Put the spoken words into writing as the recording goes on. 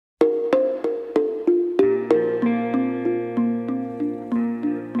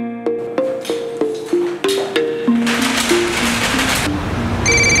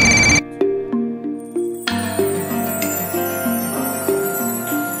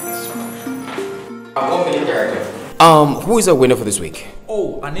1 million director. Who is our winner for this week?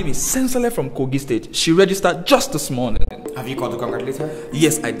 Oh, her name is Sensele from Kogi State. She registered just this morning. Have you called to congratulate her?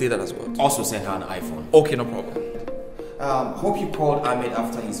 Yes, I did that as well. Also send her an iPhone. Okay, no problem. Hope you called Ahmed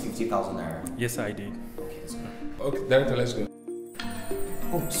after his 50,000 naira. Yes, I did. Okay, let's go. Okay, director, let's go.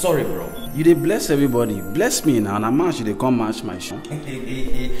 Oh, sorry, bro. You dey bless everybody. Bless me now. Na match you dey come match my shoe.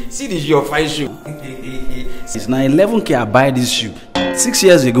 See this your fine shoe. It's now 11K I buy this shoe 6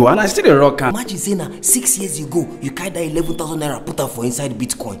 years ago and I still dey rock am. Imagine say na 6 years ago you carry that 11,000 naira put am for inside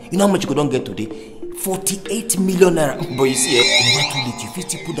Bitcoin. You know how much you go don get today? 48 million naira. But you see, Never too late. You fit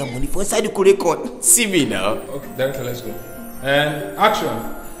still put that money for inside the Kurecoin. see me now. Okay, director, let's go. And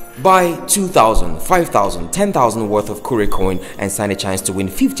action. Buy 2,000, 5,000, 10,000 worth of Kurecoin and stand a chance to win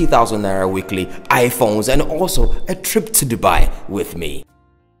 50,000 naira weekly, iPhones, and also a trip to Dubai with me.